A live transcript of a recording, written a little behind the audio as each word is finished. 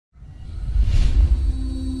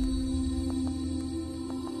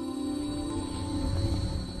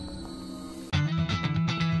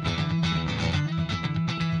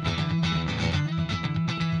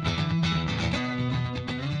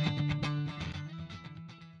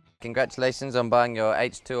Congratulations on buying your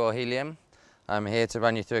H2 or helium. I'm here to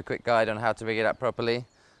run you through a quick guide on how to rig it up properly.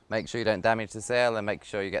 Make sure you don't damage the sail and make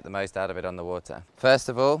sure you get the most out of it on the water. First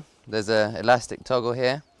of all, there's an elastic toggle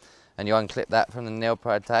here and you unclip that from the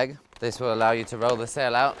NeilPryde tag. This will allow you to roll the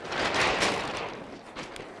sail out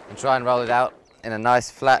and try and roll it out in a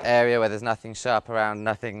nice flat area where there's nothing sharp around,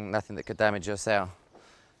 nothing that could damage your sail.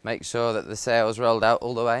 Make sure that the sail is rolled out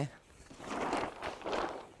all the way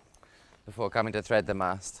before coming to thread the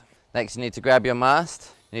mast. Next, you need to grab your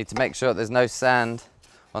mast. You need to make sure that there's no sand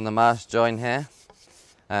on the mast join here.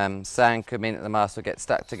 Sand could mean that the mast will get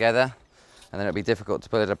stuck together and then it'll be difficult to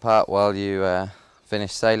pull it apart while you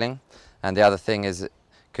finish sailing. And the other thing is it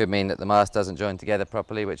could mean that the mast doesn't join together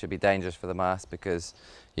properly, which would be dangerous for the mast because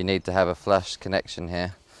you need to have a flush connection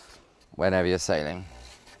here whenever you're sailing.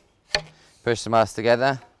 Push the mast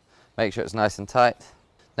together, make sure it's nice and tight.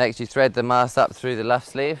 Next, you thread the mast up through the luff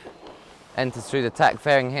sleeve, enters through the tack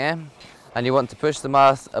fairing here, and you want to push the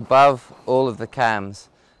mast above all of the cams.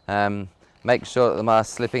 Make sure that the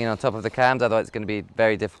mast is slipping in on top of the cams, otherwise it's going to be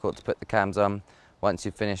very difficult to put the cams on once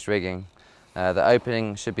you've finished rigging. The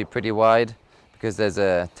opening should be pretty wide because there's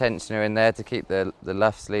a tensioner in there to keep the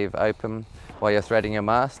luff sleeve open while you're threading your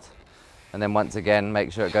mast. And then once again,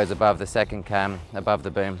 make sure it goes above the second cam, above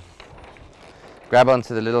the boom. Grab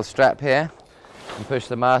onto the little strap here and push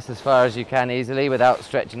the mast as far as you can easily without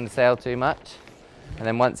stretching the sail too much. And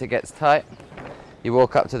then once it gets tight, you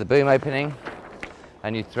walk up to the boom opening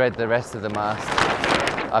and you thread the rest of the mast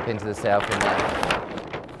up into the sail from there.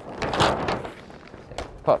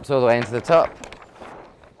 It pops all the way into the top.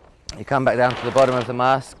 You come back down to the bottom of the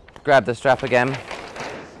mast, grab the strap again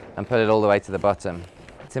and put it all the way to the bottom.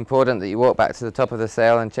 It's important that you walk back to the top of the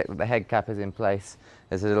sail and check that the head cap is in place.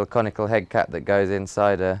 There's a little conical head cap that goes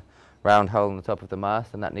inside a round hole in the top of the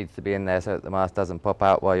mast, and that needs to be in there so that the mast doesn't pop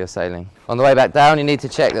out while you're sailing. On the way back down, you need to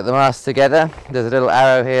check that the mast's together. There's a little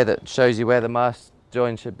arrow here that shows you where the mast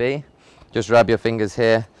join should be. Just rub your fingers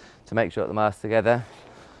here to make sure that the mast's together.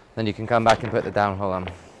 Then you can come back and put the downhaul on.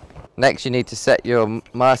 Next, you need to set your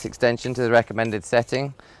mast extension to the recommended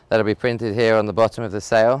setting. That'll be printed here on the bottom of the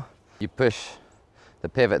sail. You push the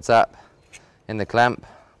pivots up in the clamp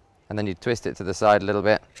and then you twist it to the side a little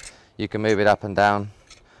bit. You can move it up and down,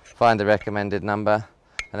 find the recommended number,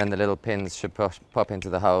 and then the little pins should pop into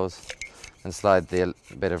the holes and slide the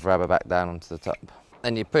bit of rubber back down onto the top.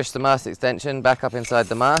 Then you push the mast extension back up inside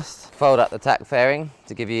the mast, fold up the tack fairing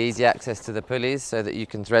to give you easy access to the pulleys so that you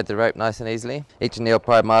can thread the rope nice and easily. Each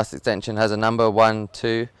NeilPryde mast extension has a number 1, 2,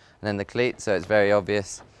 and then the cleat, so it's very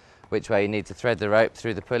obvious which way you need to thread the rope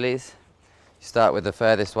through the pulleys. You start with the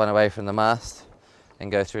furthest one away from the mast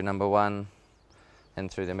and go through number 1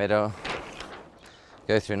 and through the middle.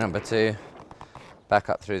 Go through number 2, back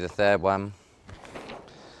up through the third one,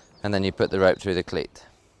 and then you put the rope through the cleat.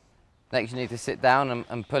 Next, you need to sit down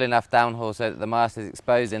and pull enough downhaul so that the mast is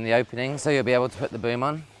exposed in the opening so you'll be able to put the boom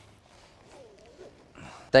on.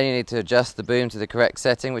 Then you need to adjust the boom to the correct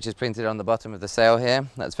setting, which is printed on the bottom of the sail here.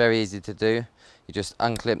 That's very easy to do. You just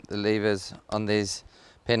unclip the levers on these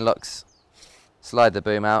pin locks, slide the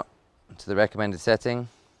boom out to the recommended setting,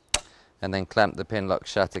 and then clamp the pin lock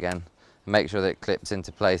shut again. Make sure that it clips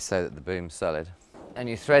into place so that the boom's solid. And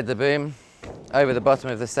you thread the boom over the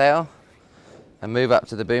bottom of the sail and move up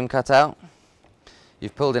to the boom cutout.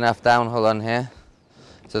 You've pulled enough downhaul on here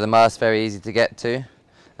so the mast's very easy to get to,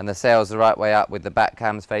 and the sail's the right way up with the back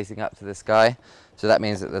cams facing up to the sky, so that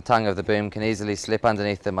means that the tongue of the boom can easily slip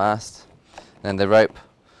underneath the mast. Then the rope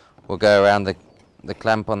will go around the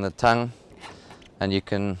clamp on the tongue and you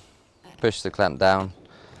can push the clamp down.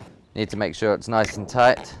 You need to make sure it's nice and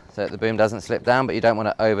tight so that the boom doesn't slip down, but you don't want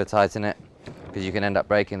to over tighten it because you can end up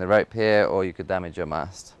breaking the rope here or you could damage your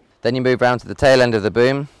mast. Then you move round to the tail end of the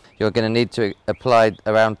boom. You're going to need to apply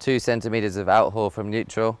around 2 centimeters of outhaul from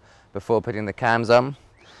neutral before putting the cams on.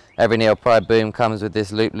 Every NeilPryde boom comes with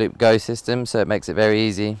this loop go system, so it makes it very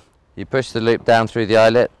easy. You push the loop down through the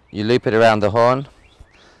eyelet, you loop it around the horn,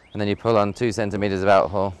 and then you pull on 2 centimeters of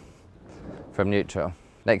outhaul from neutral.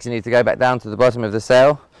 Next, you need to go back down to the bottom of the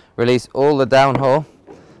sail, release all the downhaul.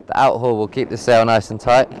 The outhaul will keep the sail nice and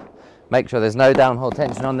tight. Make sure there's no downhaul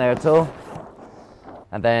tension on there at all.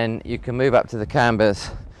 And then you can move up to the cambers.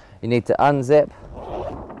 You need to unzip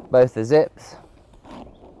both the zips,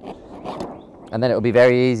 and then it will be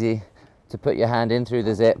very easy to put your hand in through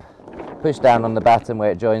the zip, push down on the batten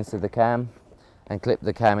where it joins to the cam, and clip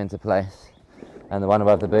the cam into place. And the one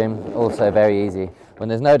above the boom, also very easy. When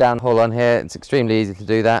there's no downhaul on here, it's extremely easy to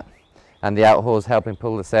do that, and the outhaul is helping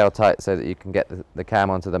pull the sail tight so that you can get the cam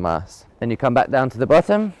onto the mast. Then you come back down to the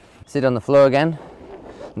bottom, sit on the floor again,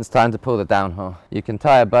 and it's time to pull the downhaul. You can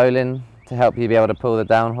tie a bowline to help you be able to pull the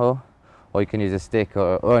downhaul, or you can use a stick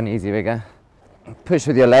or an easy rigger. Push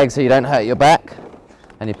with your legs so you don't hurt your back,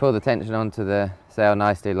 and you pull the tension onto the sail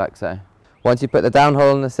nicely like so. Once you put the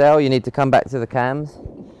downhaul in the sail, you need to come back to the cams,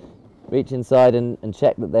 reach inside and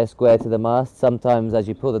check that they're square to the mast. Sometimes as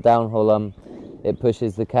you pull the downhaul on, it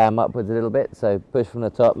pushes the cam upwards a little bit, so push from the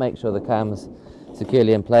top, make sure the cam's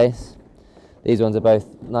securely in place. These ones are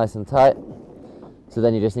both nice and tight, so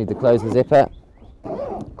then you just need to close the zipper,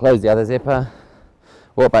 close the other zipper,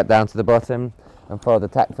 walk back down to the bottom and follow the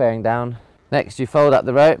tack fairing down. Next you fold up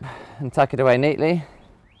the rope and tuck it away neatly,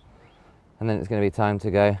 and then it's going to be time to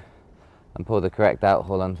go and pull the correct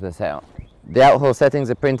outhaul onto the sail. The outhaul settings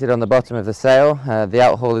are printed on the bottom of the sail. The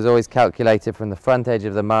outhaul is always calculated from the front edge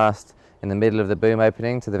of the mast in the middle of the boom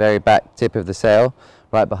opening to the very back tip of the sail,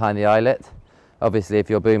 right behind the eyelet. Obviously if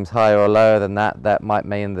your boom's higher or lower than that, that might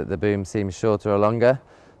mean that the boom seems shorter or longer.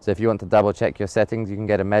 So if you want to double check your settings, you can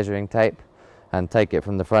get a measuring tape and take it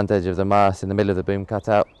from the front edge of the mast in the middle of the boom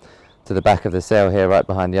cutout to the back of the sail here, right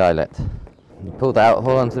behind the eyelet. You pull the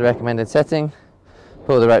outhaul onto the recommended setting,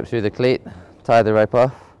 pull the rope through the cleat, tie the rope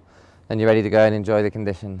off, then you're ready to go and enjoy the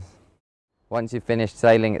conditions. Once you've finished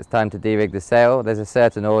sailing, it's time to de-rig the sail. There's a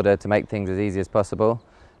certain order to make things as easy as possible,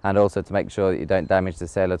 and also to make sure that you don't damage the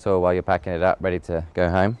sail at all while you're packing it up, ready to go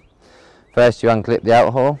home. First you unclip the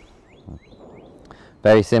outhaul.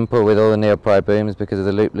 Very simple with all the NeilPryde booms because of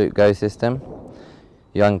the loop go system.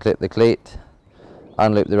 You unclip the cleat,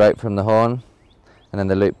 unloop the rope from the horn, and then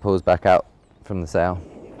the loop pulls back out from the sail.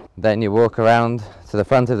 Then you walk around to the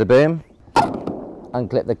front of the boom,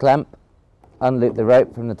 unclip the clamp, unloop the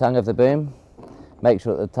rope from the tongue of the boom, make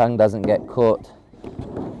sure that the tongue doesn't get caught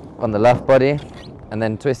on the luff body, and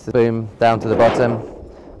then twist the boom down to the bottom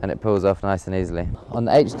and it pulls off nice and easily. On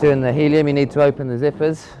the H2 and the helium you need to open the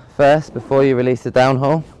zippers first before you release the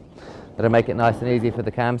downhaul. That'll make it nice and easy for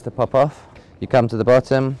the cams to pop off. You come to the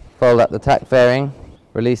bottom, fold up the tack fairing,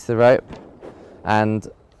 release the rope, and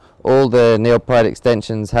all the NeilPryde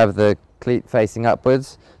extensions have the cleat facing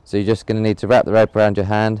upwards, so you're just going to need to wrap the rope around your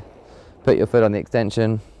hand, put your foot on the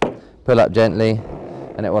extension, pull up gently,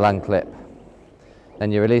 and it will unclip.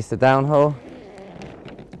 Then you release the downhaul,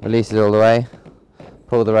 release it all the way,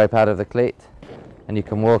 pull the rope out of the cleat, and you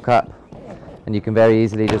can walk up, and you can very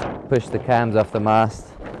easily just push the cams off the mast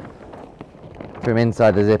from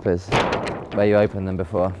inside the zippers where you opened them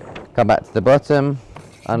before. Come back to the bottom,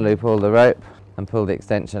 unloop all the rope, and pull the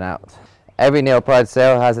extension out. Every NeilPryde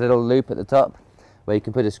sail has a little loop at the top where you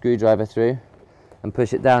can put a screwdriver through and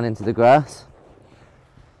push it down into the grass.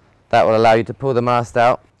 That will allow you to pull the mast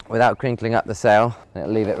out without crinkling up the sail, and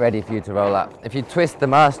it'll leave it ready for you to roll up. If you twist the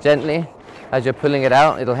mast gently as you're pulling it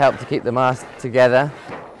out, it'll help to keep the mast together,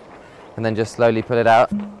 and then just slowly pull it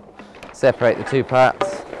out, separate the two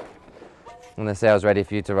parts, and the sail's ready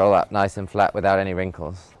for you to roll up nice and flat without any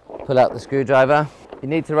wrinkles. Pull out the screwdriver. You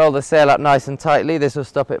need to roll the sail up nice and tightly. This will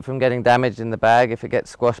stop it from getting damaged in the bag if it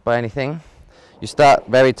gets squashed by anything. You start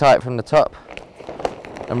very tight from the top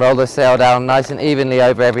and roll the sail down nice and evenly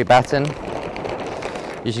over every batten.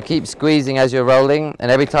 You should keep squeezing as you're rolling,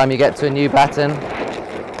 and every time you get to a new batten,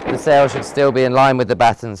 the sail should still be in line with the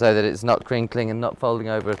batten so that it's not crinkling and not folding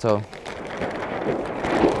over at all.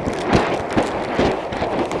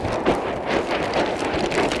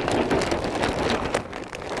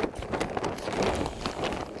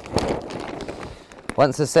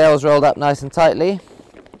 Once the sail's rolled up nice and tightly,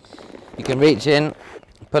 you can reach in,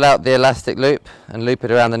 pull out the elastic loop and loop it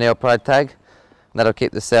around the NeilPryde tag. That'll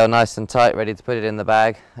keep the sail nice and tight, ready to put it in the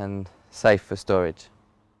bag and safe for storage.